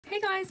Hey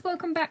guys,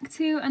 welcome back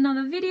to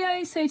another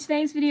video. So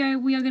today's video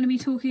we are going to be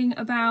talking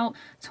about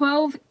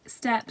 12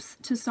 steps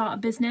to start a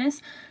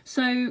business.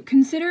 So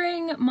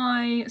considering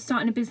my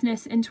starting a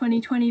business in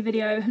 2020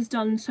 video has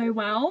done so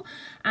well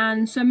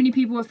and so many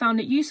people have found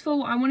it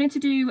useful, I wanted to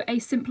do a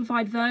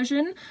simplified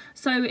version.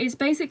 So it's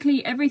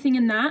basically everything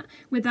in that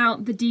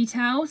without the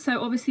detail.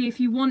 So obviously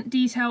if you want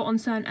detail on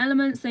certain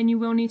elements then you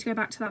will need to go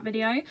back to that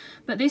video,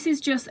 but this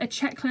is just a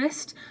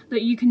checklist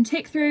that you can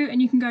tick through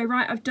and you can go,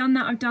 right, I've done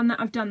that, I've done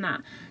that, I've done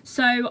that.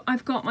 So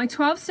I've got my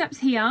 12 steps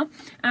here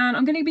and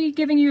I'm going to be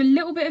giving you a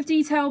little bit of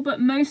detail,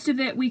 but most of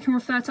it we can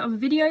refer to other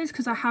videos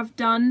because I have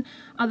done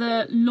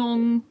other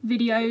long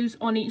videos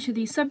on each of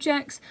these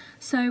subjects.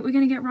 So we're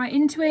going to get right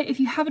into it. If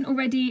you haven't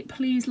already,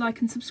 please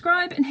like and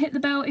subscribe and hit the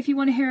bell if you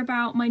want to hear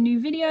about my new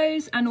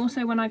videos and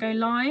also when I go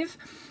live.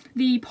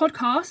 The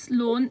podcast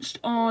launched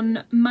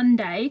on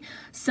Monday,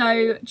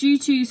 so due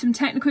to some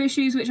technical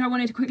issues which I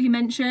wanted to quickly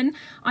mention,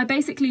 I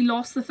basically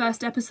lost the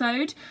first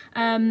episode.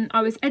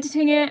 I was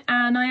editing it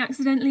and I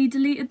accidentally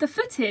deleted the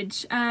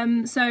footage.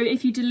 So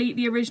if you delete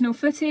the original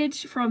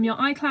footage from your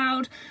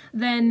iCloud,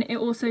 then it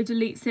also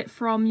deletes it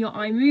from your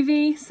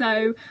iMovie.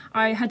 So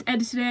I had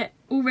edited it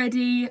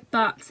already,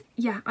 but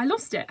yeah, I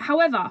lost it.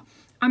 However,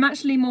 I'm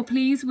actually more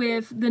pleased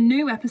with the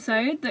new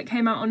episode that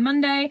came out on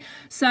Monday.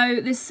 So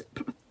this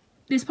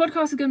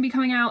podcast is going to be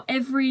coming out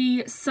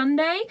every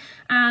Sunday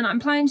and I'm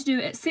planning to do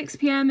it at 6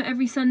 PM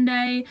every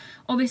Sunday.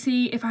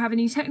 Obviously, if I have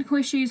any technical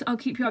issues, I'll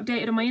keep you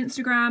updated on my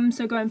Instagram,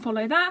 so go and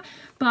follow that.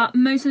 But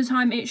most of the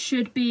time it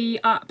should be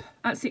up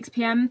at 6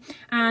 PM.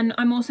 And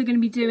I'm also going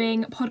to be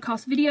doing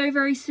podcast video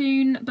very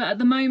soon, but at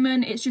the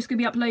moment it's just going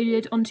to be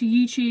uploaded onto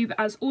YouTube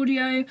as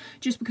audio,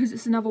 just because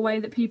it's another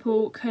way that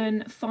people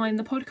can find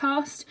the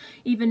podcast,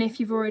 even if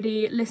you've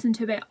already listened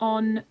to it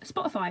on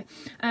Spotify.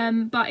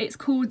 But it's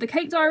called The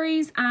Cake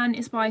Diaries and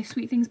it's by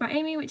Sweet Things by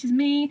Amy, which is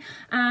me,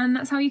 and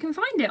that's how you can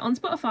find it on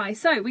Spotify.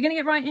 So we're going to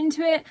get right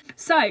into it.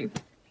 So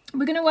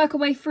we're going to work our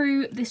way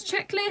through this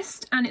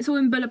checklist and it's all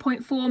in bullet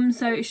point form,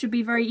 so it should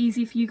be very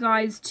easy for you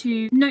guys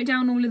to note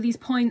down all of these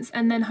points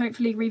and then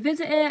hopefully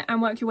revisit it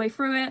and work your way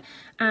through it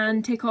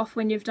and tick off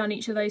when you've done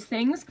each of those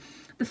things.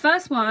 The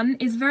first one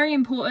is very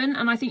important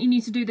and I think you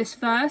need to do this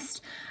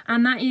first,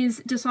 and that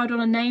is decide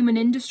on a name and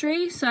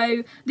industry.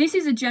 So this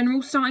is a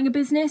general starting a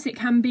business. It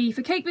can be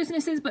for cake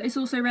businesses, but it's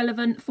also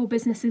relevant for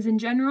businesses in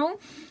general.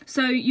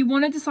 So you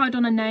want to decide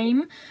on a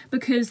name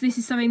because this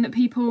is something that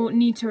people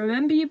need to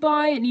remember you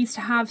by. It needs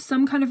to have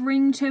some kind of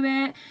ring to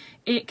it.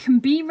 It can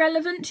be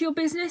relevant to your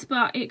business,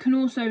 but it can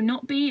also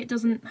not be. It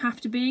doesn't have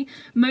to be.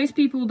 Most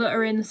people that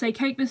are in, say,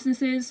 cake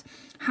businesses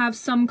have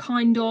some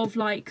kind of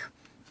like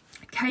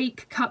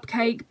cake,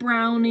 cupcake,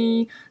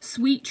 brownie,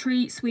 sweet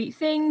treat, sweet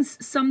things,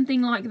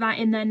 something like that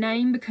in their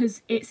name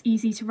because it's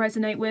easy to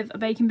resonate with a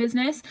baking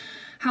business.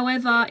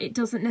 However, it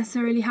doesn't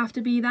necessarily have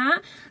to be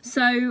that.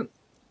 So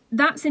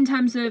that's in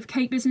terms of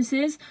cake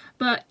businesses,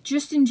 but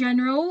just in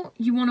general,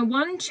 you want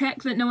to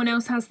check that no one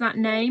else has that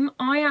name.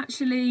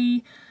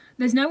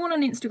 There's no one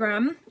on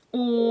Instagram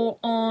or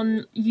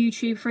on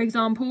YouTube, for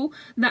example,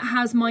 that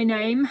has my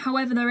name.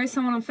 However, there is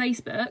someone on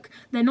Facebook.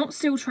 They're not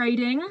still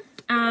trading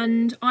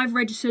and I've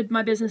registered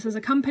my business as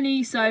a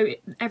company, so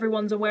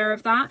everyone's aware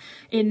of that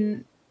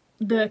in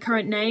the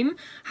current name.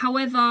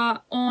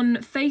 However, on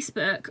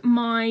Facebook,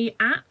 my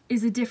 @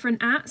 is a different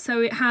 @,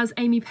 so it has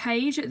Amy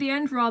Page at the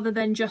end rather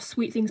than just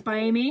Sweet Things by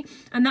Amy,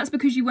 and that's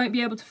because you won't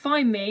be able to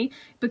find me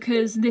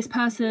because this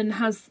person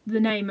has the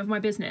name of my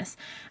business,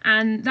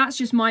 and that's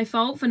just my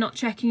fault for not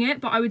checking it.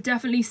 But I would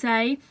definitely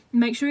say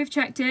make sure you've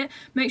checked it.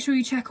 Make sure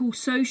you check all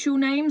social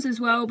names as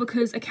well,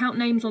 because account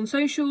names on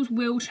socials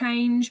will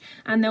change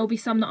and there'll be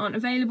some that aren't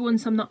available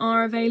and some that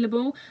are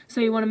available, so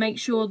you want to make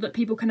sure that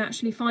people can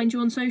actually find you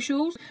on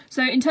socials.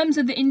 So in terms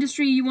of the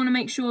industry, you want to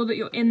make sure that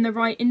you're in the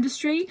right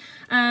industry.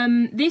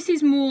 This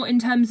is more in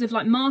terms of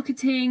like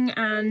marketing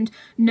and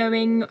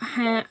knowing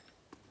how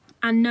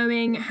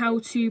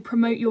to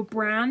promote your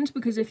brand,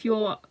 because if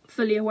you're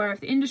fully aware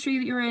of the industry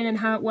that you're in and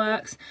how it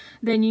works,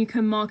 then you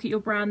can market your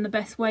brand the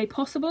best way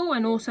possible,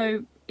 and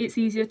also it's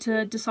easier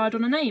to decide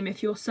on a name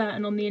if you're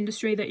certain on the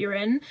industry that you're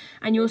in,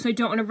 and you also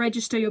don't want to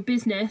register your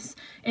business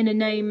in a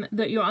name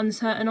that you're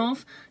uncertain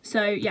of.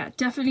 So yeah,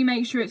 definitely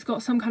make sure it's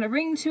got some kind of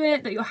ring to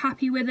it, that you're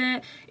happy with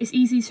it, it's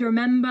easy to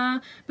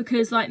remember,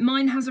 because like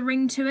mine has a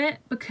ring to it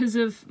because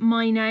of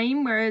my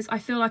name, whereas I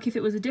feel like if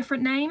it was a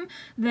different name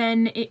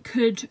then it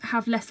could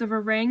have less of a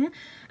ring,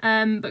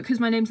 but because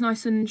my name's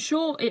nice and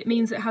short it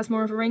means it has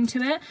more of a ring to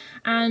it,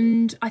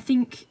 and I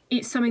think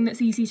it's something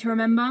that's easy to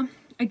remember.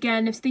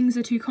 Again, if things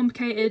are too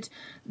complicated,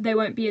 they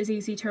won't be as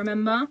easy to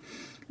remember.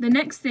 The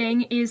next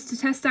thing is to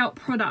test out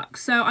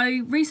products. So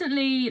I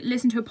recently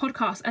listened to a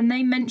podcast and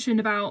they mentioned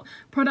about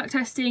product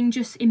testing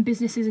just in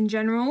businesses in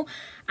general,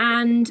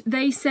 and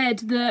they said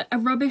that a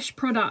rubbish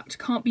product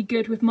can't be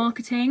good with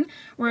marketing,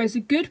 whereas a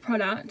good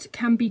product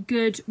can be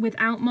good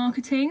without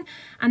marketing.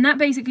 And that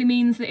basically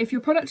means that if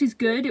your product is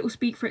good, it will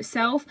speak for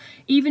itself.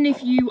 Even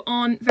if you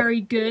aren't very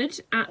good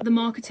at the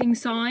marketing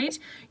side,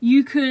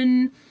 you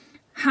can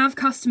have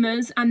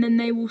customers and then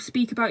they will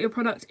speak about your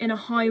product in a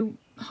high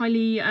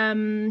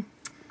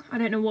I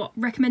don't know what,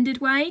 recommended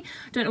way,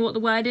 don't know what the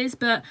word is,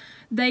 but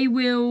they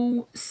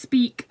will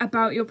speak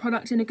about your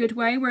product in a good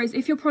way. Whereas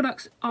if your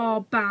products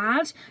are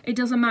bad, it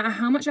doesn't matter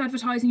how much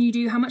advertising you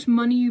do, how much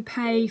money you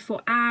pay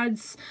for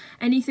ads,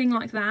 anything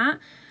like that,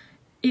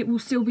 it will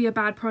still be a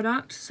bad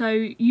product. So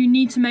you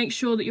need to make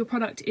sure that your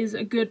product is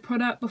a good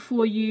product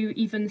before you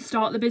even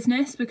start the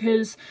business,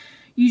 because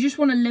you just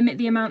want to limit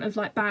the amount of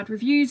like bad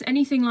reviews,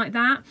 anything like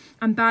that,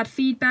 and bad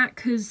feedback,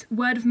 because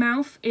word of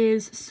mouth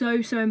is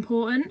so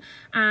important,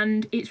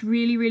 and it's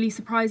really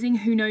surprising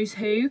who knows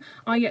who.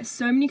 I get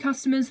so many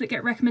customers that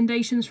get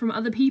recommendations from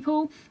other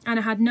people and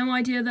I had no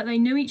idea that they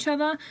knew each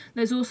other.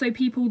 There's also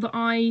people that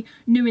I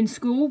knew in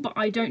school but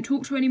I don't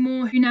talk to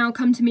anymore who now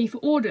come to me for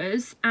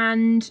orders,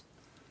 and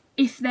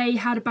if they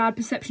had a bad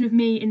perception of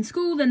me in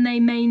school, then they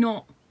may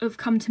not have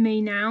come to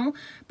me now,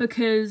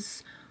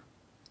 because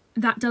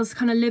that does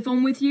kind of live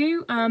on with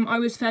you. I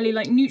was fairly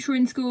like neutral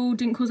in school,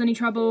 didn't cause any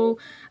trouble,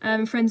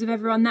 friends of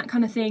everyone, that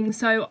kind of thing.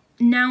 So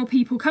now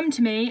people come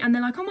to me and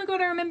they're like, oh my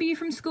god, I remember you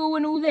from school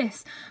and all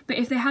this. But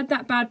if they had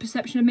that bad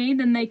perception of me,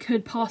 then they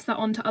could pass that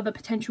on to other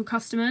potential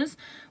customers,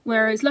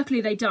 whereas luckily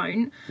they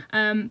don't.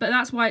 But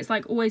that's why it's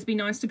like always be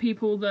nice to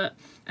people that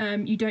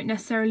you don't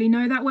necessarily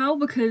know that well,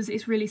 because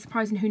it's really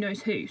surprising who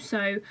knows who.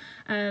 So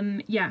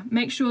yeah,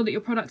 make sure that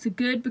your products are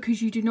good,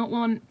 because you do not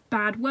want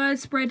bad word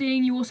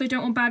spreading. You also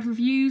don't want bad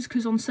reviews,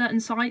 because on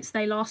certain sites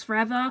they last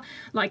forever,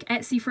 like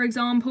Etsy for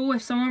example.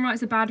 If someone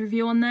writes a bad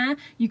review on there,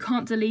 you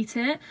can't delete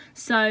it.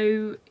 So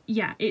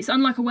yeah, it's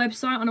unlike a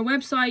website. On a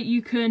website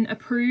you can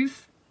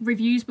approve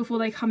reviews before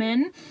they come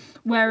in,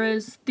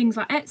 whereas things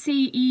like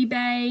Etsy,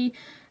 eBay,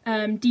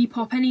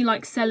 Depop, any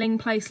like selling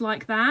place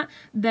like that,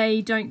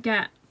 they don't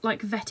get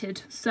like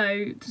vetted.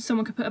 So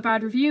someone could put a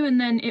bad review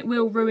and then it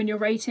will ruin your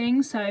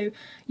rating. So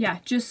yeah,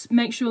 just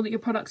make sure that your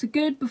products are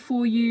good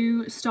before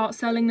you start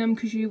selling them,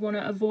 because you want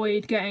to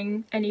avoid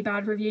getting any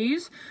bad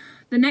reviews.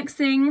 The next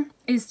thing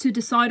is to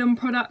decide on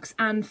products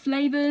and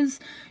flavours.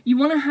 You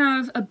want to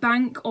have a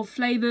bank of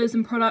flavours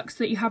and products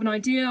that you have an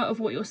idea of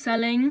what you're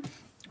selling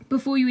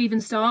before you even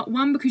start.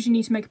 One, because you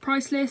need to make a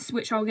price list,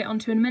 which I'll get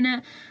onto in a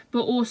minute,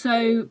 but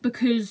also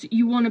because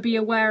you want to be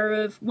aware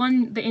of,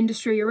 one, the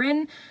industry you're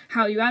in,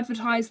 how you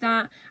advertise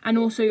that, and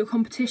also your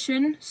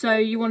competition. So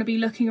you want to be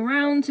looking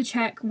around to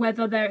check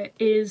whether there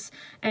is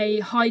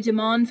a high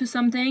demand for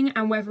something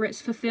and whether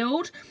it's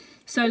fulfilled.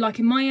 So like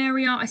in my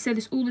area, I say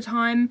this all the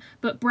time,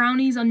 but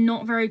brownies are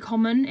not very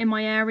common in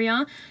my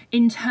area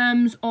in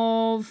terms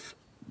of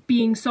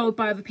being sold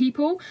by other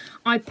people.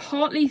 I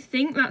partly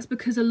think that's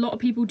because a lot of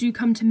people do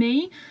come to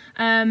me.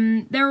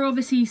 There are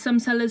obviously some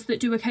sellers that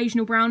do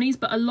occasional brownies,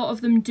 but a lot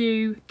of them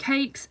do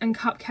cakes and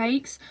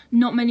cupcakes.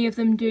 Not many of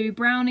them do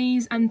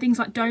brownies, and things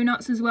like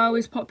donuts as well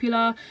is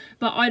popular,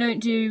 but I don't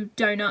do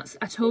donuts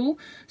at all.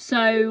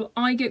 So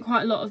I get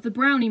quite a lot of the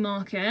brownie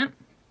market.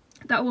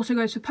 That also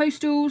goes for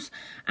postals,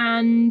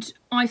 and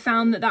I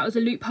found that that was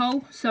a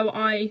loophole, so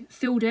I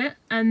filled it,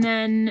 and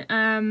then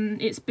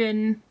it's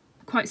been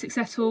quite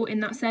successful in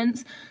that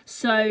sense.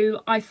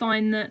 So I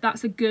find that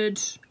that's a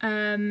good,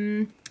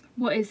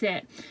 what is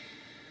it?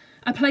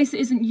 A place that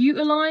isn't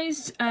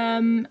utilised,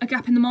 a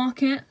gap in the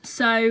market.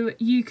 So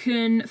you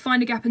can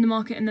find a gap in the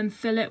market and then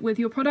fill it with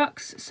your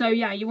products. So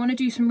yeah, you want to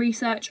do some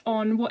research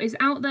on what is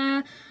out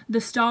there,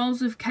 the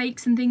styles of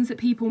cakes and things that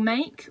people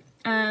make.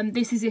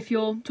 This is if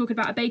you're talking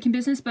about a baking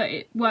business, but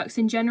it works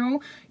in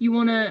general. You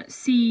want to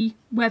see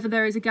whether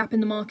there is a gap in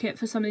the market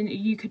for something that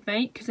you could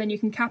make, because then you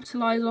can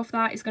capitalise off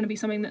that. It's going to be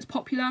something that's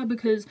popular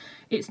because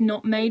it's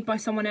not made by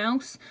someone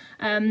else.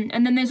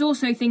 And then there's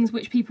also things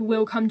which people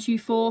will come to you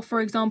for.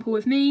 For example,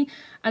 with me,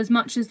 as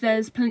much as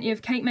there's plenty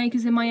of cake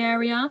makers in my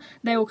area,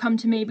 they will come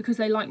to me because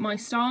they like my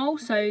style.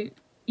 So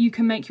you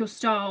can make your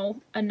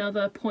style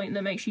another point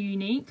that makes you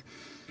unique.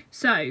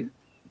 So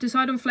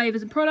decide on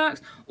flavours and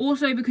products.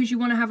 Also, because you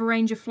want to have a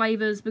range of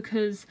flavours,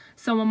 because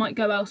someone might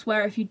go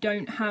elsewhere if you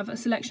don't have a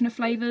selection of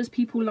flavours.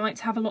 People like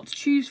to have a lot to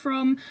choose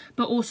from,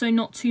 but also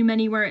not too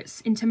many where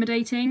it's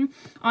intimidating.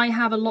 I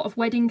have a lot of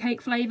wedding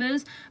cake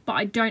flavours, but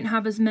I don't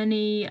have as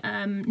many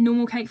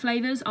normal cake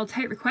flavours. I'll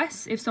take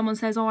requests if someone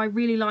says, oh, I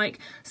really like,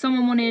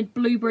 someone wanted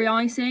blueberry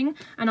icing,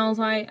 and I was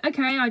like,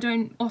 okay, I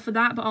don't offer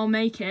that, but I'll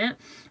make it.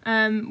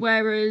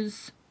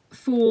 Whereas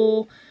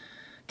for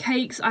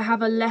cakes, I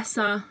have a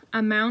lesser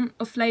amount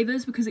of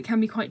flavours because it can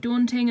be quite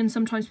daunting, and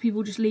sometimes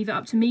people just leave it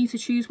up to me to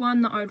choose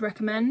one that I would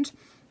recommend.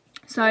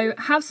 So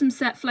have some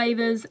set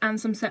flavours and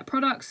some set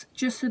products,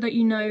 just so that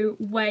you know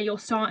where you're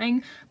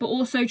starting, but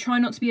also try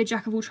not to be a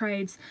jack of all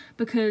trades,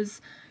 because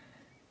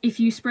if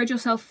you spread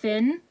yourself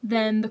thin,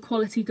 then the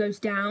quality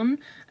goes down.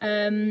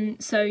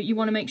 So you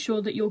want to make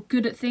sure that you're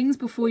good at things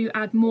before you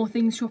add more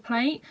things to your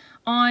plate.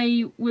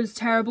 I was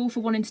terrible for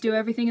wanting to do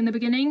everything in the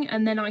beginning,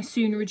 and then I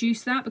soon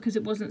reduced that because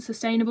it wasn't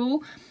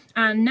sustainable.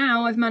 and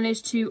now I've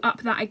managed to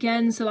up that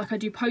again. So like I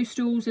do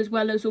postals as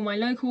well as all my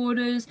local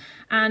orders,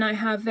 and I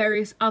have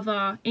various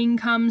other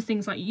incomes,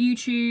 things like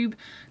YouTube,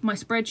 my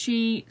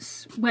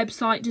spreadsheets,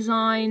 website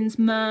designs,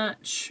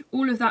 merch,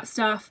 all of that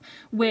stuff,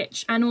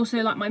 and also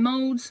like my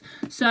molds.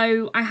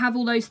 So I have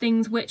all those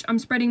things which I'm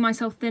spreading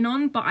myself thin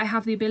on, but I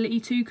have the ability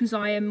to because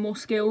I am more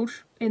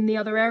skilled in the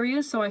other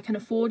areas, so I can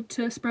afford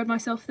to spread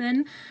myself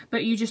thin.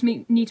 But you just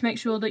need to make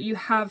sure that you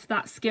have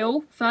that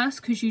skill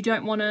first, because you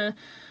don't want to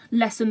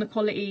lessen the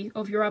quality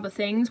of your other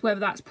things, whether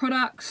that's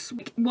products,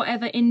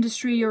 whatever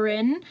industry you're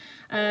in.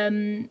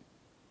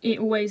 It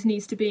always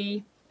needs to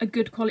be a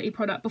good quality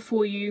product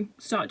before you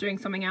start doing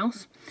something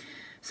else.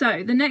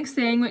 So the next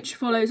thing which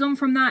follows on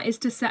from that is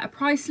to set a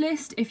price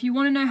list. If you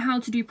want to know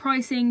how to do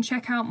pricing,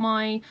 check out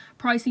my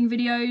pricing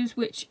videos,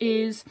 which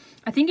is,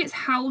 I think it's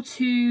how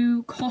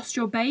to cost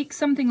your bake,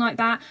 something like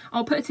that.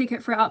 I'll put a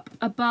ticket for it up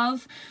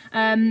above,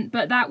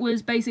 but that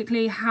was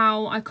basically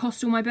how I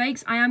cost all my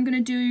bakes. I am going to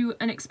do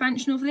an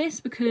expansion of this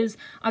because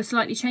I've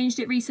slightly changed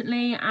it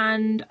recently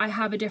and I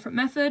have a different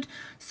method.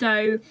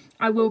 So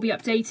I will be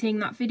updating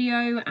that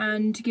video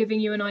and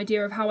giving you an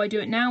idea of how I do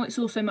it now. It's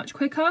also much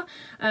quicker.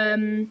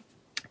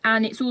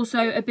 And it's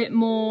also a bit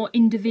more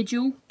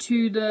individual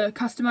to the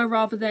customer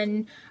rather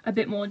than a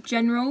bit more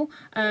general.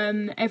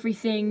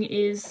 Everything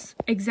is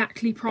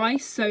exactly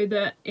priced so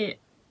that it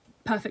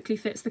perfectly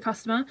fits the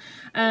customer.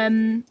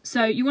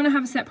 So you want to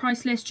have a set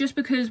price list, just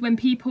because when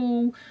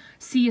people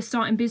see a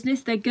starting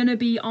business, they're going to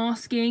be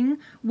asking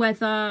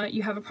whether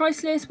you have a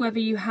price list, whether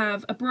you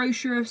have a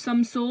brochure of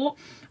some sort,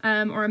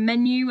 or a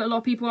menu a lot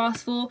of people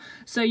ask for.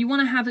 So you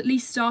want to have at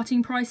least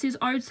starting prices.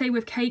 I would say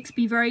with cakes,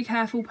 be very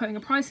careful putting a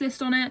price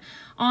list on it.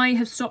 I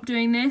have stopped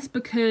doing this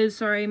because,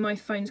 sorry, my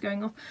phone's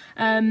going off.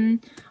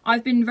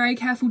 I've been very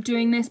careful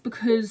doing this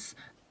because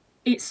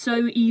it's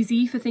so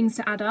easy for things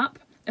to add up,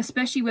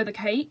 especially with a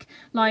cake.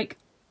 Like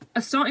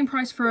a starting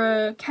price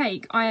for a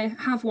cake, I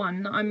have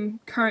one that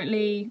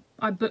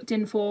I booked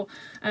in for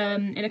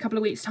in a couple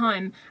of weeks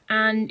time,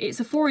 and it's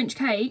a 4-inch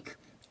cake,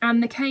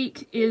 and the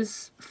cake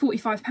is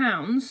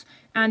 £45,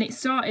 and it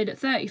started at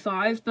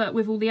 35, but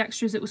with all the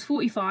extras it was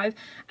 45.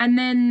 And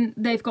then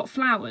they've got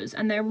flowers,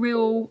 and they're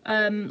real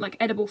like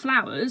edible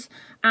flowers,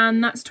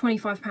 and that's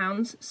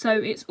 £25. So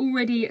it's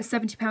already a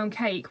 £70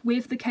 cake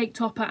with the cake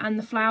topper and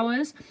the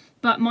flowers,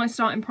 but my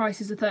starting price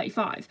is a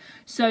 35.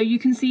 So you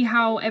can see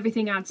how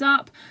everything adds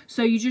up.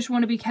 So you just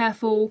want to be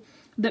careful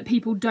that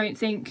people don't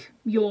think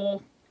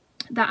you're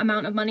that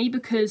amount of money,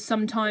 because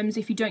sometimes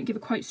if you don't give a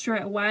quote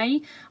straight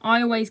away,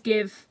 I always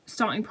give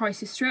starting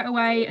prices straight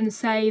away and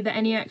say that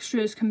any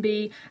extras can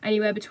be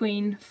anywhere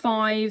between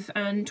 £5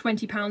 and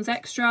 £20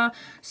 extra.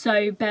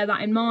 So bear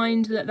that in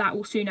mind, that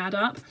will soon add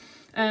up.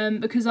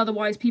 Because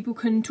otherwise people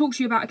can talk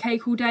to you about a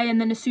cake all day, and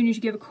then as soon as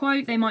you give a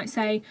quote they might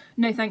say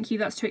no thank you,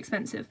 that's too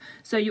expensive.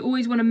 So you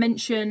always want to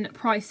mention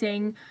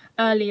pricing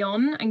early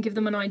on and give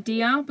them an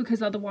idea,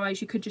 because otherwise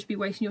you could just be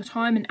wasting your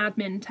time, and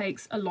admin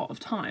takes a lot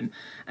of time.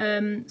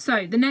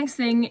 So the next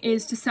thing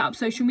is to set up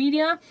social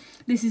media.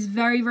 This is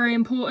very, very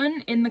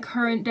important in the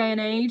current day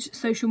and age.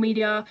 Social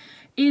media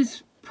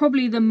is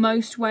probably the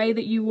most way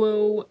that you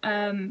will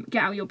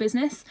get out your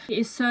business. It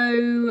is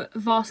so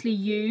vastly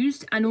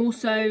used, and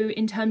also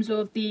in terms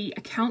of the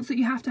accounts that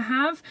you have to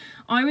have,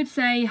 I would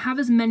say have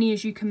as many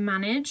as you can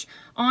manage.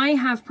 I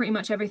have pretty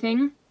much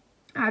everything.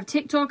 I have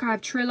TikTok, I have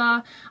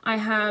Triller, I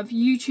have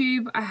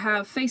YouTube, I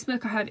have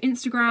Facebook, I have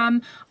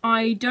Instagram.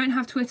 I don't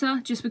have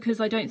Twitter just because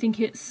I don't think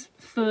it's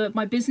for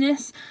my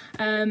business.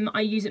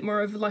 I use it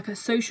more of like a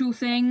social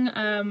thing,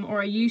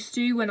 or I used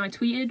to when I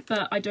tweeted,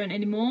 but I don't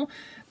anymore.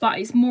 But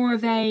it's more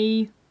of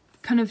a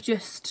kind of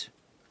just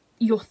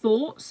your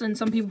thoughts, and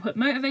some people put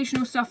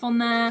motivational stuff on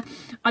there.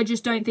 I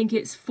just don't think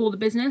it's for the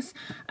business.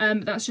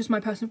 That's just my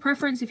personal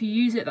preference. If you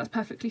use it, that's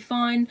perfectly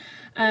fine.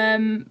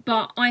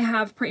 But I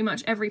have pretty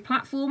much every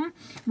platform,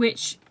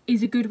 which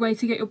is a good way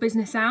to get your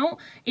business out.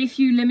 If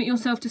you limit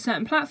yourself to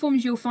certain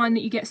platforms, you'll find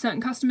that you get certain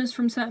customers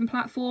from certain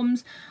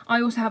platforms.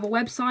 I also have a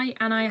website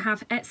and I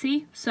have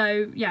Etsy.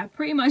 So yeah,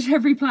 pretty much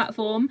every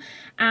platform.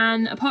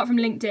 And apart from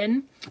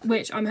LinkedIn,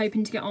 which I'm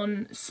hoping to get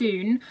on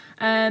soon,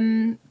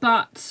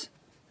 but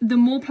the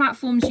more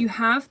platforms you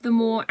have, the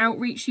more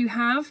outreach you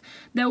have.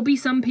 There'll be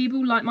some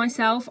people like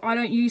myself, I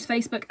don't use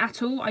Facebook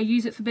at all. I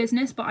use it for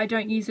business, but I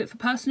don't use it for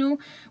personal,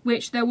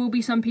 which there will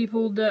be some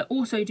people that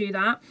also do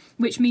that,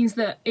 which means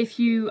that if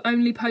you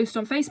only post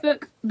on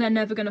Facebook, they're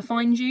never going to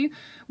find you.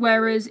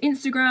 Whereas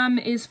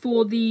Instagram is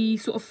for the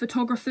sort of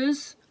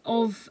photographers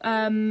of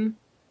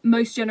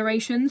most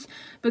generations,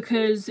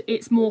 because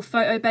it's more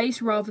photo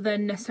based rather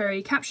than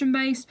necessarily caption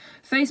based.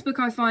 Facebook,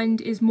 I find,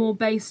 is more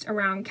based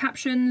around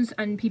captions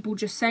and people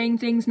just saying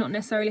things, not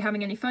necessarily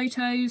having any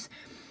photos.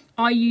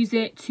 I use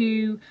it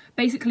to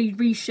basically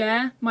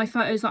reshare my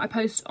photos that I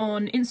post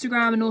on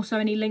Instagram, and also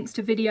any links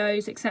to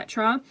videos,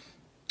 etc.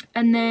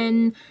 And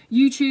then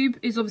YouTube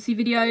is obviously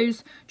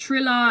videos.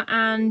 Triller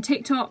and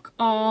TikTok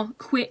are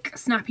quick,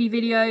 snappy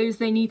videos.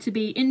 They need to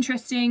be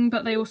interesting,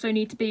 but they also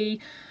need to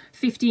be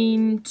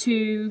 15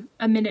 to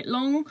a minute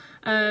long.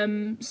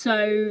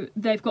 So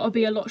they've got to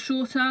be a lot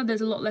shorter.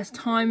 There's a lot less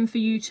time for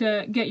you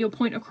to get your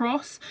point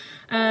across.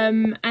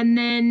 And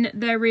then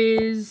there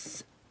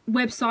is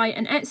website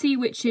and Etsy,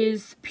 which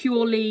is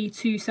purely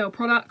to sell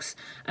products.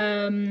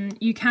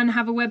 You can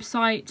have a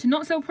website to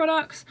not sell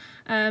products,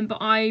 but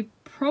I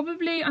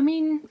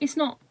mean, it's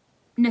not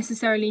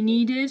necessarily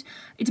needed.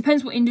 It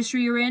depends what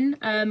industry you're in.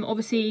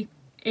 Obviously,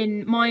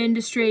 in my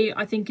industry,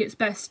 I think it's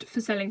best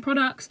for selling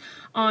products.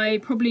 I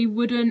probably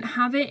wouldn't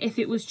have it if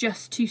it was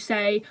just to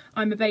say,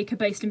 I'm a baker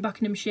based in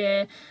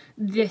Buckinghamshire,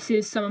 this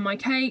is some of my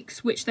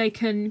cakes, which they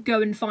can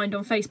go and find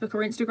on Facebook or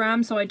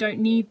Instagram, so I don't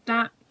need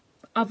that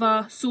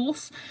other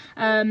source.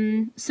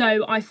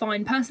 So I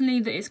find personally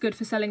that it's good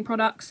for selling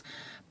products,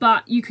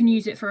 but you can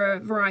use it for a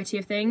variety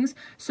of things.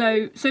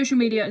 So social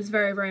media is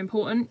very, very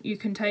important. You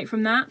can take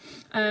from that,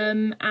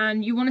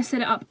 and you want to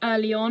set it up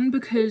early on,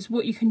 because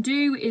what you can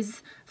do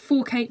is,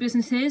 for cake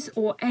businesses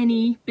or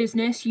any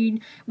business,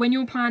 when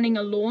you're planning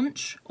a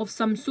launch of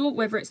some sort,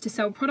 whether it's to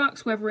sell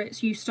products, whether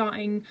it's you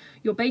starting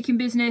your baking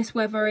business,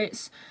 whether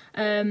it's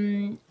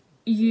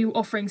you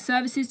offering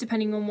services,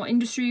 depending on what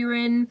industry you're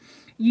in,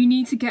 you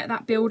need to get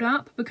that build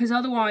up, because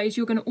otherwise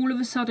you're going to all of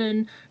a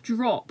sudden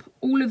drop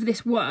all of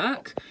this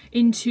work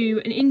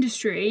into an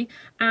industry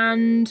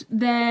and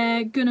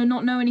they're going to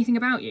not know anything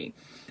about you.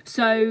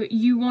 So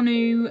you want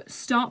to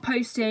start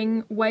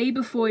posting way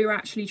before you're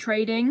actually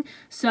trading.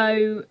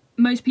 So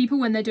most people,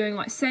 when they're doing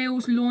like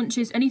sales,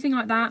 launches, anything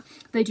like that,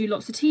 they do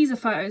lots of teaser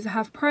photos, they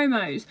have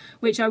promos,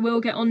 which I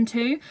will get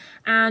onto,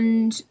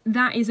 and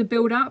that is a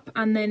build up,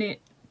 and then it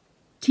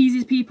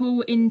teases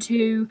people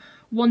into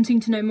wanting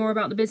to know more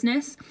about the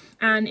business,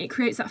 and it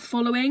creates that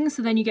following.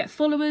 So then you get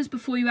followers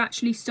before you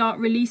actually start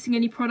releasing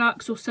any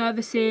products or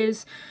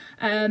services.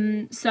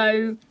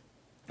 So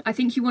I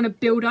think you want to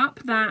build up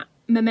that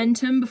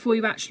momentum before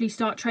you actually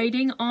start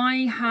trading.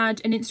 I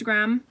had an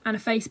Instagram and a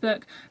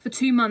Facebook for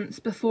 2 months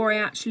before I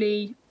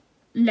actually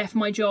left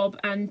my job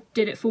and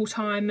did it full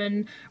time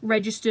and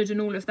registered and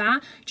all of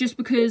that, just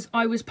because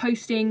I was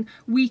posting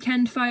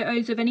weekend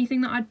photos of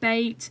anything that I'd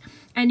baked,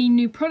 any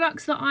new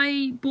products that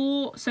I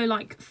bought, so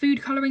like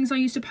food colourings I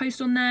used to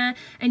post on there,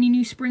 any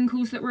new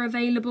sprinkles that were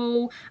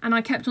available, and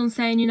I kept on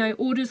saying, you know,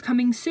 orders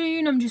coming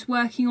soon, I'm just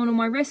working on all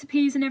my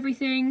recipes and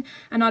everything,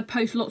 and I'd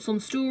post lots on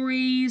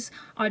stories,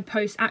 I'd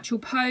post actual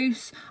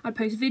posts, I'd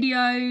post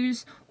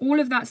videos, all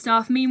of that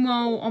stuff.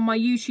 Meanwhile, on my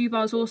YouTube,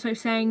 I was also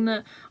saying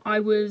that I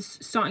was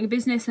starting a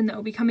business and that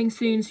will be coming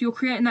soon. So you're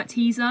creating that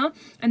teaser,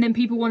 and then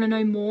people want to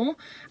know more.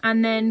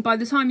 And then by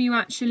the time you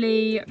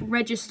actually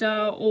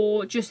register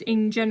or just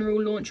in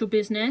general launch your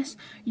business,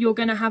 you're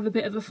going to have a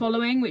bit of a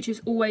following, which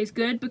is always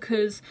good,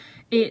 because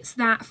it's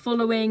that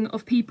following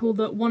of people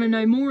that want to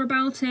know more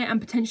about it and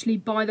potentially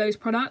buy those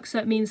products. So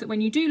it means that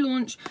when you do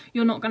launch,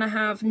 you're not going to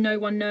have no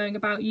one knowing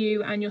about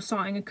you and you're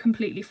starting a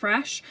completely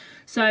fresh.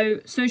 So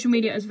social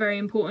media is very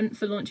important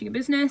for launching a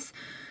business.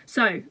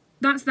 So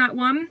that's that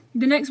one.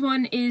 The next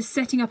one is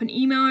setting up an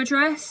email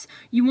address.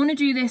 You want to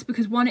do this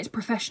because, one, it's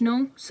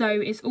professional. So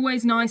it's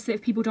always nice that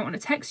if people don't want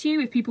to text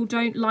you, if people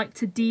don't like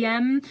to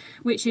DM,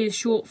 which is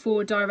short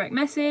for direct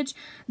message,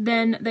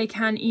 then they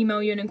can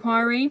email you an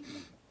inquiry.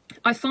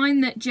 I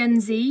find that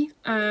Gen Z,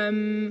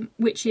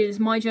 which is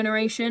my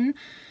generation,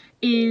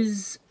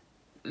 is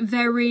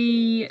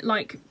very,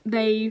 like,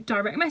 they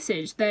direct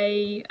message,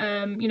 they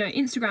you know,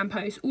 Instagram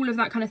posts, all of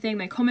that kind of thing,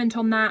 they comment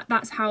on that,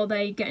 that's how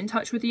they get in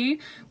touch with you.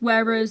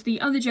 Whereas the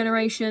other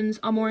generations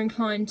are more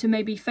inclined to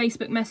maybe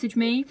Facebook message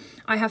me.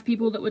 I have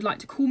people that would like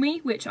to call me,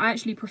 which I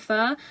actually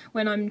prefer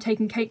when I'm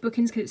taking cake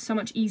bookings because it's so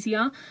much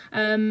easier,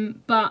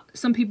 but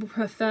some people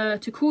prefer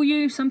to call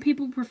you, some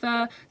people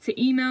prefer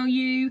to email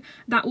you.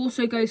 That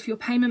also goes for your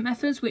payment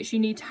methods, which you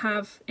need to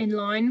have in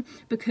line,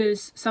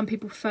 because some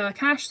people prefer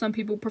cash, some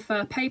people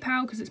prefer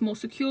PayPal because it's more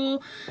secure,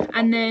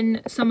 and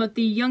then some of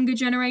the younger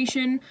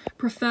generation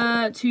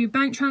prefer to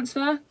bank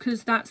transfer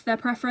because that's their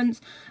preference.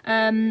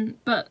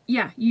 But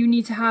yeah, you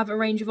need to have a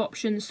range of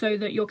options so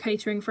that you're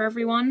catering for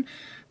everyone.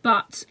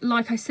 But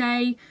like I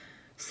say,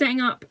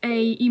 setting up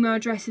a email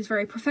address is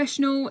very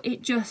professional.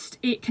 It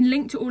can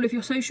link to all of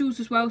your socials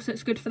as well, so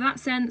it's good for that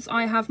sense.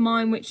 I have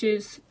mine, which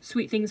is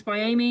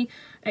sweetthingsbyamy,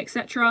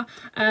 etc.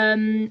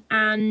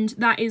 And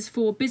that is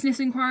for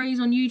business inquiries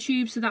on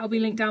YouTube, so that will be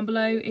linked down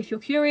below if you're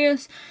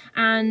curious.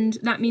 And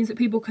that means that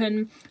people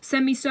can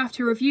send me stuff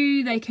to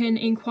review, they can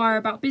inquire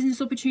about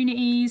business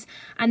opportunities,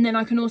 and then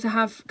I can also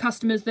have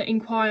customers that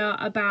inquire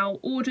about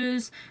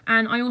orders.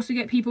 And I also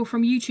get people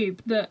from YouTube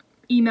that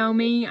email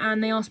me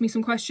and they ask me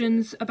some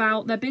questions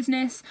about their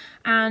business,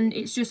 and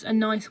it's just a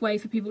nice way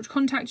for people to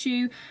contact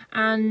you.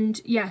 And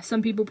yeah,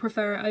 some people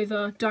prefer it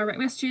over direct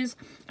messages,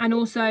 and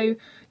also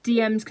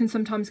DMs can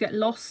sometimes get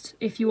lost.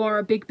 If you are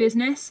a big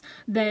business,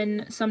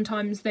 then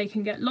sometimes they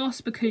can get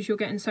lost because you're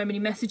getting so many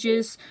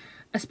messages.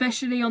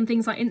 especially on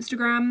things like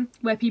Instagram,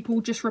 where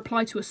people just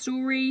reply to a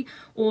story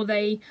or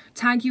they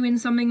tag you in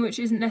something which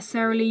isn't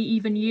necessarily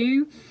even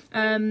you.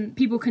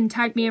 People can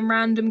tag me in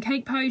random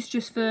cake posts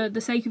just for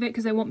the sake of it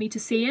because they want me to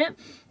see it,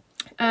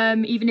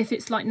 even if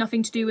it's like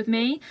nothing to do with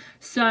me.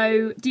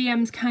 So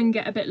DMs can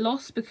get a bit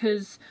lost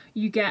because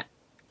you get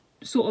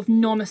sort of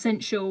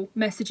non-essential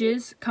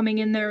messages coming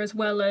in there as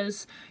well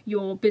as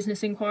your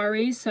business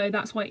inquiries. So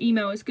that's why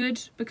email is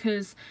good,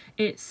 because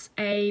it's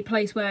a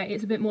place where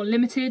it's a bit more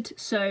limited,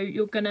 so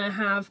you're gonna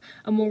have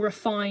a more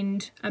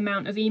refined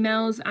amount of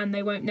emails and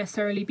they won't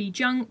necessarily be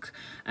junk.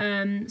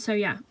 So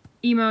yeah,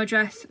 email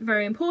address,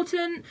 very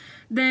important.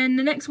 Then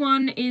the next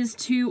one is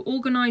to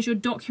organize your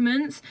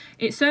documents.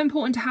 It's so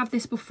important to have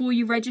this before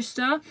you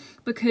register,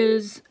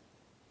 because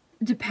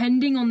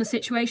depending on the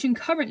situation,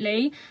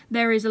 currently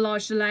there is a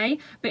large delay,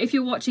 but if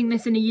you're watching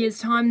this in a year's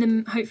time,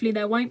 then hopefully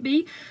there won't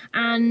be.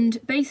 And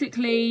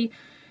basically,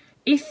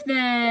 if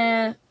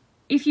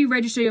you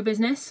register your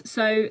business,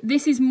 so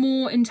this is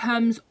more in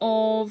terms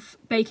of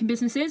baking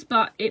businesses,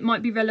 but it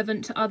might be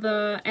relevant to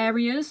other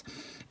areas.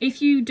 If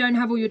you don't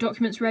have all your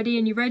documents ready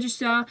and you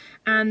register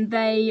and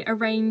they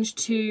arrange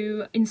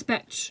to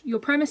inspect your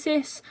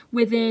premises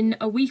within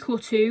a week or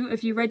two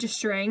of you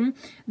registering,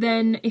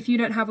 then if you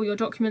don't have all your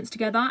documents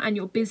together and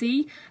you're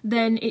busy,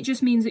 then it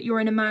just means that you're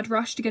in a mad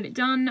rush to get it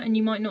done and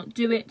you might not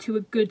do it to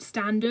a good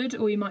standard,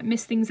 or you might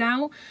miss things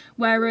out.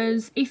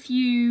 Whereas if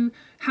you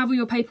have all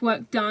your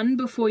paperwork done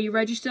before you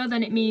register,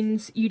 then it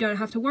means you don't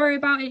have to worry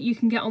about it. You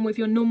can get on with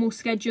your normal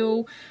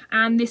schedule.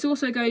 And this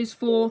also goes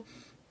for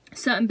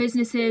certain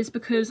businesses,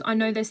 because I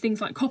know there's things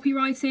like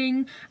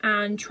copywriting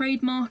and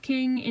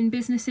trademarking in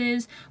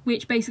businesses,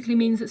 which basically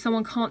means that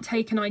someone can't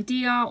take an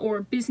idea or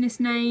a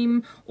business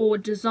name or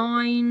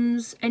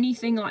designs,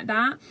 anything like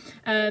that.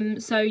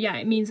 So yeah,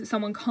 it means that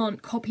someone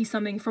can't copy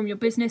something from your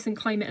business and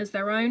claim it as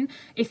their own.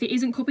 If it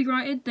isn't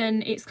copyrighted,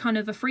 then it's kind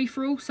of a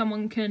free-for-all.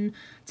 Someone can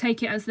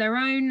take it as their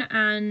own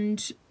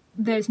and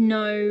there's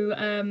no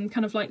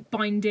kind of like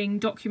binding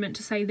document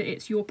to say that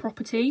it's your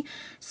property.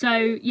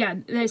 So yeah,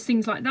 there's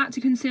things like that to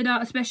consider,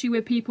 especially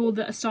with people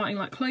that are starting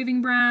like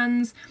clothing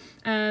brands,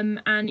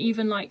 and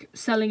even like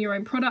selling your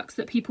own products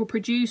that people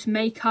produce,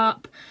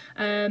 makeup,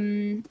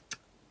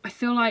 I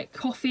feel like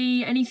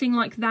coffee, anything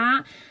like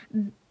that.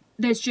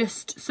 There's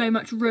just so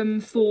much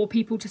room for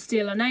people to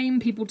steal a name,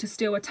 people to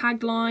steal a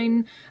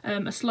tagline,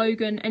 a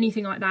slogan,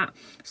 anything like that.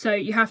 So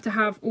you have to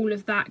have all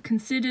of that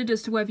considered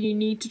as to whether you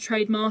need to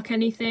trademark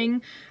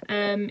anything.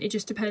 It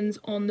just depends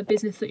on the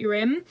business that you're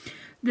in.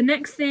 The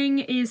next thing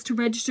is to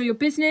register your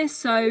business.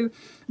 So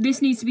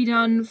this needs to be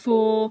done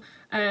for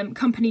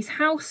Companies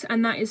House,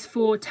 and that is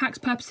for tax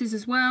purposes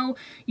as well.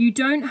 You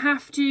don't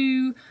have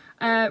to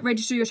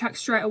register your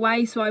tax straight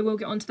away, so I will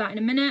get onto that in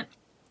a minute,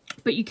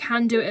 but you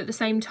can do it at the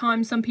same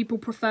time. Some people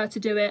prefer to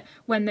do it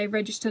when they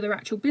register their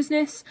actual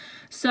business.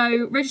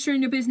 So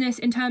registering your business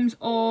in terms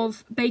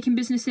of baking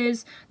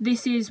businesses,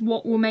 this is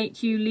what will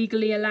make you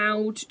legally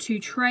allowed to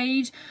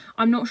trade.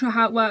 I'm not sure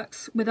how it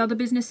works with other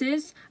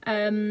businesses,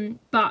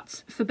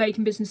 but for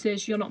baking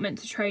businesses, you're not meant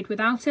to trade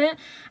without it.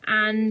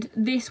 And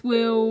this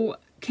will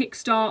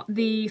kickstart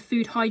the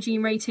food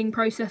hygiene rating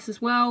process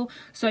as well.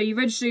 So you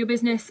register your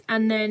business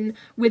and then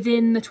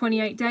within the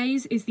 28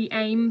 days is the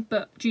aim,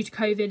 but due to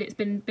COVID it's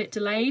been a bit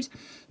delayed.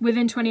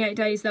 Within 28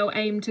 days they'll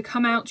aim to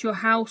come out to your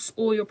house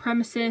or your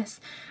premises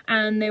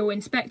and they will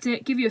inspect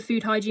it, give you a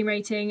food hygiene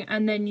rating,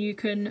 and then you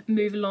can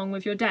move along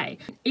with your day.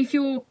 If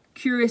you're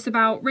curious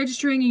about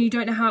registering and you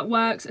don't know how it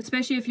works,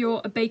 especially if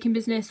you're a baking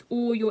business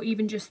or you're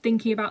even just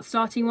thinking about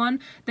starting one,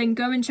 then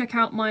go and check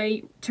out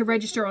my to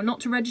register or not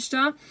to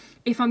register.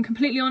 If I'm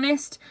completely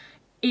honest,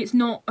 it's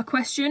not a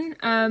question,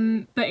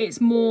 but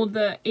it's more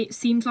that it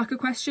seems like a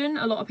question.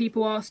 A lot of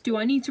people ask, do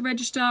I need to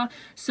register?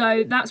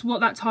 So that's what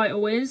that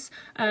title is,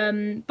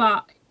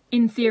 but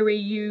in theory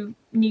you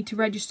need to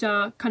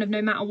register kind of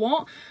no matter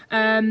what.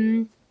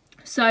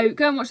 So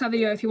go and watch that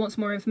video if you want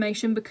some more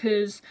information,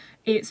 because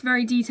it's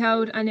very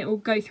detailed and it will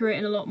go through it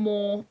in a lot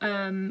more,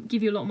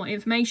 give you a lot more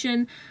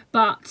information.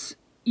 But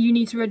you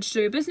need to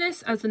register your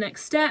business as the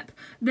next step.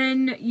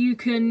 Then you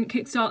can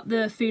kickstart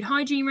the food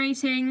hygiene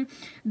rating.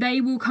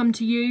 They will come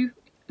to you.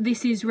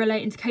 This is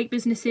relating to cake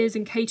businesses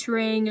and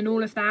catering and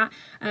all of that.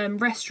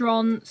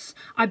 Restaurants,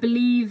 I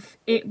believe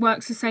it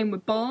works the same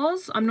with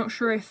bars. I'm not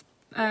sure if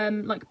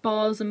like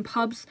bars and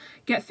pubs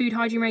get food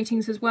hygiene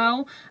ratings as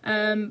well,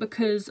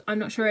 because I'm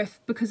not sure if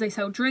because they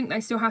sell drink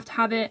they still have to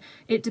have it.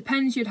 It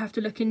depends, you'd have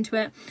to look into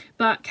it.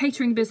 But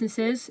catering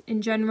businesses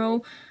in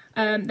general,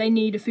 they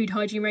need a food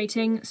hygiene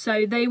rating,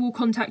 so they will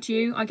contact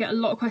you. I get a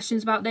lot of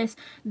questions about this.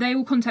 They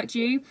will contact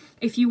you.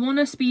 If you want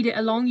to speed it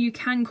along, you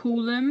can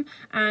call them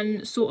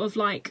and sort of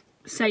like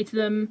say to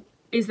them,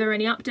 is there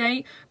any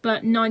update?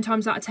 But 9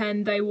 times out of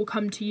 10 they will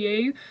come to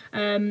you,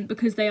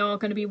 because they are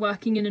going to be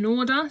working in an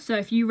order. So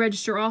if you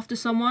register after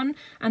someone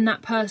and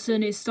that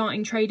person is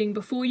starting trading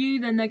before you,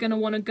 then they're going to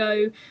want to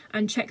go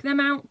and check them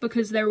out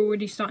because they're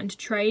already starting to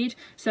trade.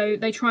 So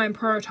they try and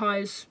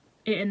prioritise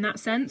it in that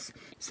sense.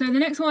 So the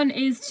next one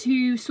is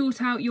to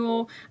sort out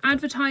your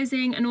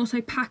advertising and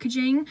also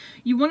packaging.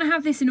 You want to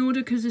have this in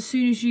order because as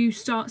soon as you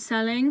start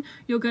selling,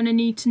 you're going to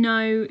need to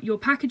know your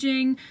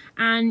packaging,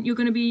 and you're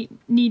going to be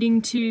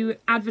needing to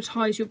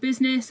advertise your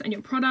business and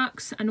your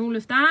products and all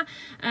of that,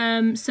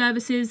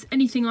 services,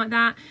 anything like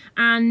that.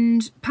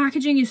 And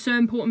packaging is so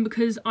important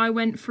because I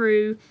went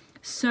through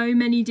so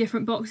many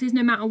different boxes.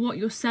 No matter what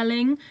you're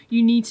selling,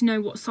 you need to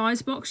know what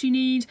size box you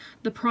need,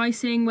 the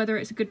pricing, whether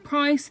it's a good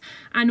price,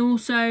 and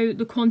also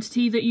the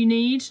quantity that you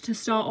need to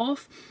start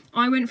off.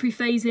 I went through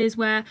phases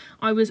where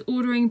I was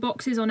ordering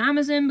boxes on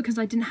Amazon because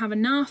I didn't have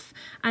enough,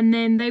 and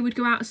then they would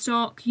go out of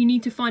stock. You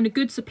need to find a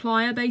good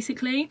supplier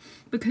basically,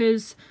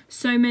 because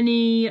so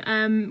many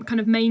kind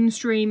of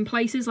mainstream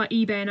places like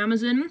eBay and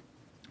Amazon,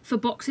 for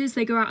boxes,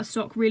 they go out of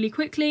stock really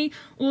quickly,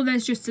 or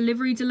there's just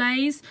delivery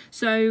delays.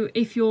 So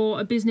if you're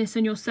a business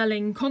and you're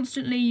selling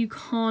constantly, you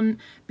can't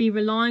be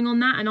relying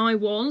on that, and I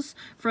was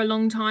for a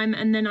long time.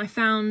 And then I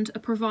found a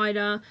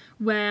provider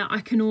where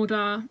I can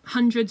order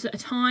hundreds at a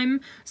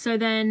time, so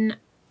then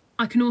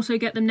I can also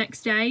get them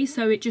next day.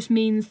 So it just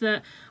means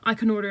that I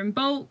can order in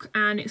bulk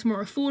and it's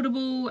more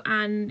affordable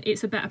and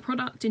it's a better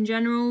product in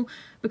general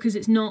because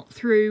it's not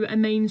through a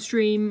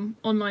mainstream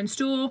online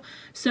store.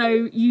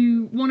 So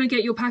you want to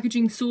get your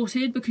packaging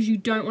sorted because you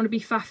don't want to be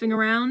faffing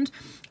around,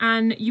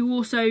 and you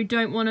also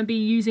don't want to be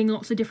using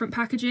lots of different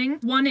packaging.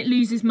 One, it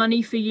loses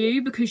money for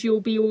you because you'll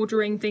be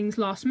ordering things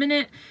last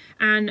minute,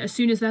 and as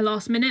soon as they're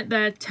last minute,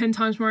 they're 10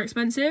 times more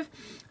expensive.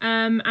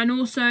 And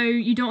also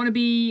you don't want to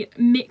be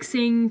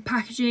mixing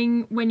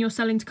packaging when you're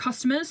selling to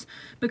customers,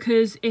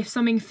 because if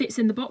something fits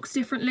in the box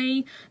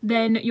differently,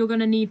 then you're going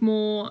to need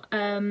more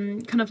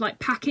kind of like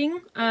packing.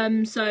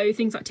 So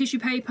things like tissue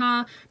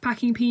paper,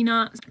 packing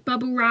peanuts,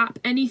 bubble wrap,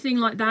 anything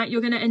like that,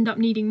 you're going to end up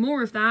needing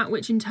more of that,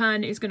 which in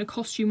turn is going to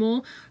cost you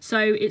more. So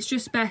it's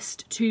just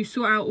best to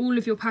sort out all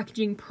of your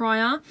packaging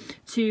prior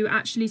to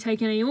actually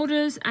taking any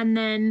orders, and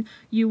then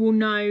you will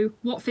know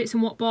what fits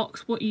in what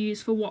box, what you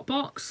use for what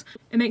box.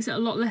 It makes it a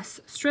lot less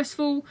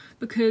stressful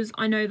because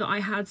I know that I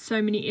had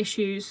so many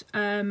issues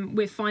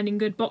with finding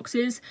good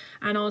boxes,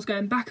 and I was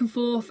going back and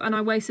forth, and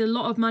I wasted a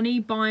lot of money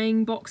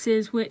buying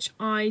boxes which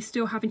I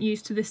still haven't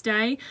used to this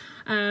day.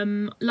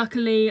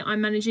 Luckily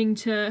I'm managing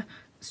to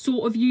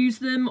sort of use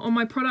them on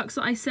my products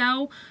that I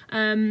sell,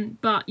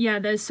 but yeah,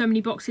 there's so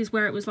many boxes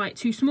where it was like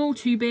too small,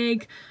 too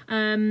big.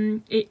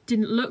 It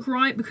didn't look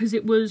right because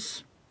it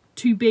was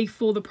too big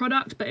for the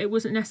product, but it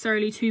wasn't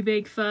necessarily too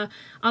big for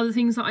other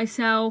things that I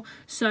sell.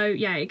 So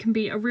yeah, it can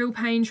be a real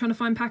pain trying to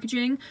find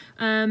packaging,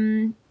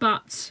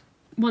 but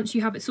once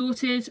you have it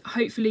sorted,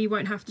 hopefully you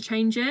won't have to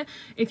change it.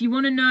 If you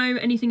want to know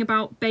anything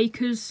about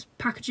baker's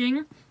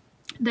packaging,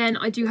 then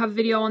I do have a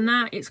video on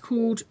that. It's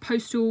called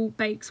Postal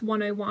Bakes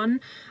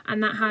 101,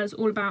 and that has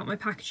all about my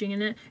packaging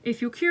in it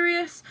if you're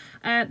curious.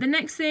 The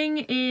next thing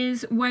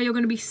is where you're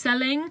going to be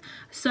selling.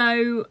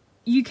 So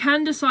you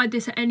can decide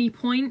this at any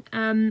point.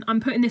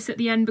 I'm putting this at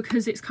the end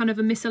because it's kind of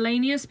a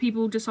miscellaneous.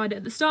 People decide it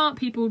at the start,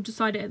 people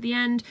decide it at the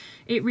end.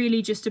 It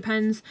really just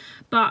depends.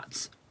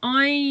 But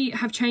I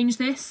have changed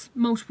this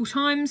multiple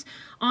times.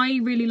 I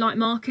really like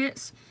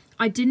markets.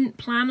 I didn't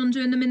plan on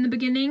doing them in the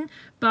beginning,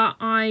 but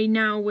I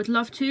now would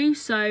love to.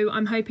 So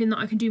I'm hoping that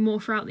I can do more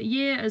throughout the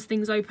year as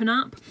things open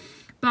up.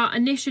 But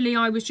initially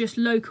I was just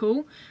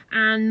local,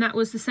 and that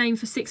was the same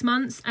for 6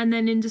 months. And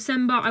then in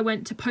December I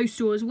went to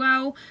postal as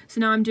well. So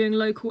now I'm doing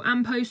local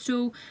and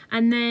postal.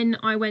 And then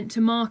I went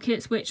to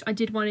markets, which I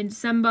did one in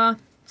December.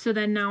 So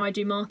then now I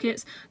do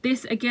markets.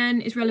 This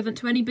again is relevant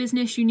to any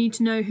business. You need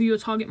to know who your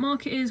target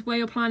market is, where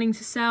you're planning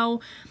to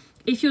sell.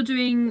 If you're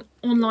doing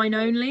online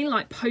only,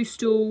 like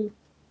postal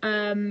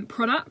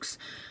products,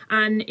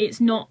 and it's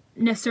not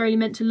necessarily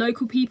meant to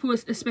local people,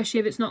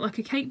 especially if it's not like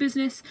a cake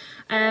business,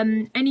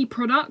 any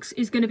products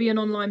is going to be an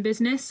online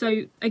business.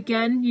 So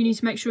again, you need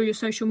to make sure your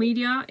social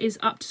media is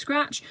up to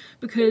scratch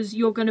because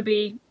you're going to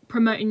be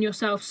promoting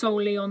yourself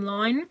solely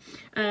online,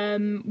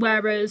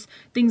 whereas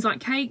things like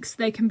cakes,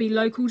 they can be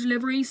local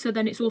deliveries, so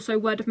then it's also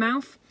word of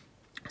mouth.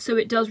 So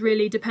it does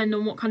really depend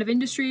on what kind of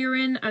industry you're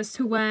in as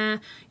to where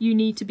you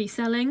need to be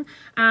selling.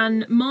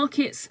 And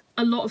markets,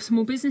 a lot of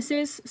small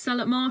businesses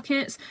sell at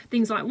markets.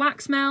 Things like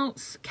wax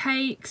melts,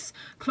 cakes,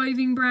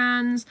 clothing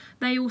brands,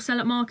 they all sell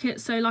at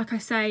markets. So like I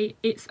say,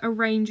 it's a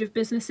range of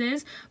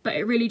businesses, but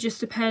it really just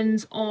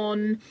depends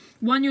on,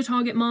 one, your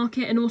target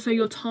market, and also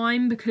your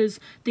time, because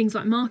things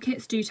like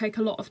markets do take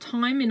a lot of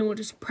time in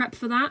order to prep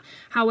for that.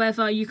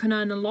 However, you can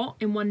earn a lot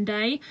in one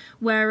day,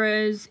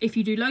 whereas if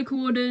you do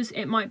local orders,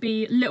 it might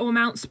be little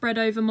amounts spread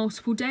over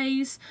multiple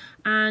days.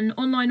 And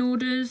online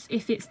orders,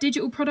 if it's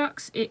digital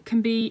products, it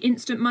can be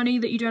instant money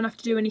that you don't have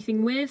to do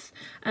anything with,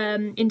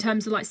 in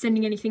terms of like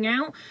sending anything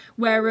out.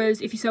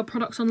 Whereas if you sell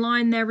products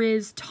online, there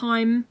is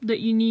time that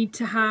you need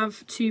to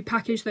have to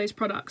package those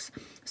products.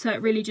 So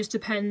it really just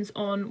depends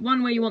on,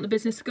 one, where you want the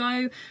business to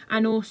go,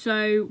 and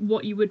also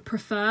what you would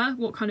prefer,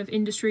 what kind of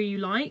industry you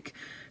like.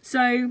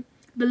 So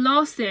the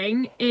last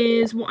thing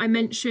is what I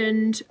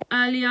mentioned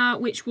earlier,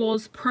 which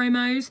was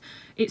promos.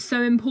 It's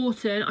so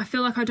important. I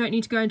feel like I don't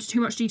need to go into too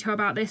much detail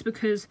about this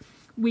because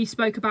we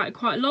spoke about it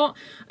quite a lot.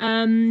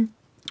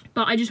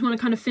 But I just want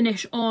to kind of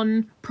finish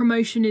on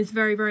promotion is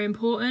very, very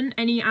important.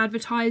 Any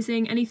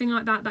advertising, anything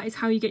like that, that is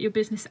how you get your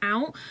business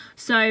out.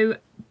 So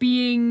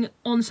being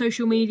on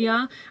social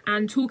media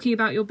and talking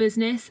about your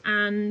business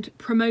and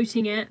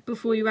promoting it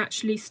before you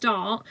actually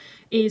start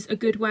is a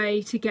good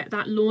way to get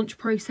that launch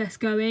process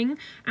going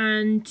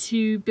and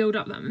to build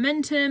up that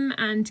momentum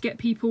and to get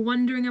people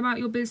wondering about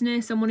your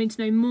business and wanting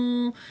to know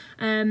more.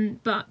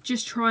 But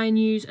just try and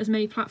use as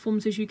many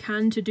platforms as you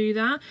can to do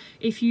that.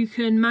 If you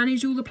can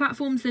manage all the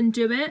platforms, then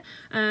do it.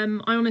 I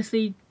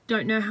honestly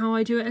don't know how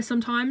I do it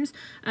sometimes,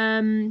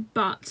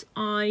 but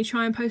I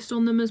try and post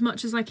on them as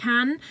much as I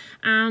can,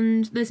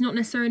 and there's not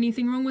necessarily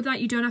anything wrong with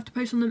that. You don't have to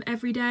post on them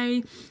every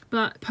day,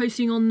 but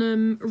posting on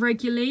them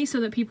regularly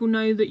so that people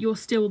know that you're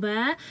still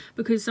there,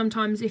 because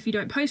sometimes if you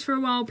don't post for a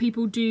while,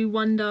 people do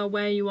wonder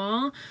where you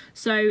are.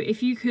 So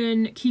if you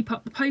can keep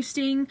up the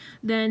posting,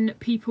 then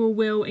people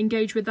will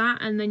engage with that,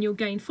 and then you'll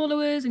gain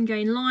followers and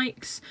gain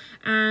likes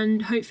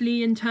and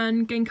hopefully in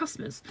turn gain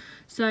customers.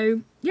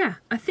 So yeah,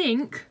 I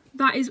think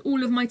that is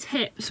all of my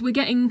tips. We're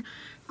getting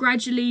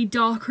gradually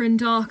darker and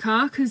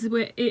darker because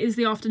it is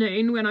the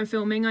afternoon when I'm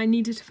filming. I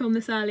needed to film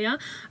this earlier,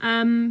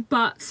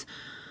 but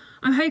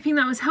I'm hoping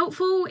that was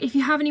helpful. If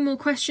you have any more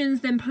questions,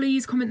 then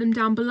please comment them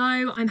down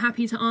below. I'm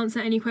happy to answer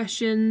any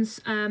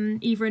questions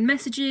either in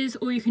messages,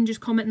 or you can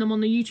just comment them on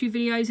the YouTube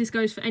videos. This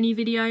goes for any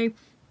video.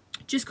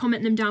 Just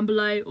comment them down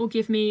below or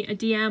give me a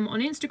DM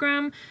on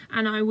Instagram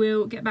and I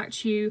will get back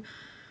to you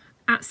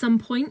at some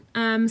point.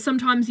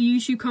 Sometimes the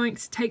YouTube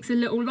comments takes a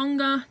little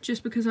longer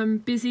just because I'm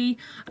busy,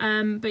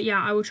 but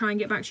yeah, I will try and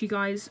get back to you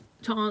guys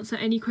to answer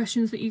any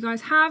questions that you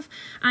guys have.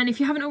 And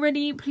if you haven't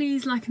already,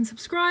 please like and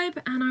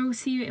subscribe, and I will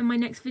see you in my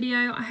next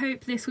video. I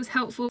hope this was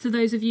helpful to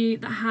those of you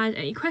that had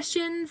any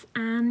questions,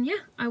 and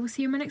yeah, I will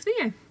see you in my next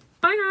video.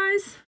 Bye guys!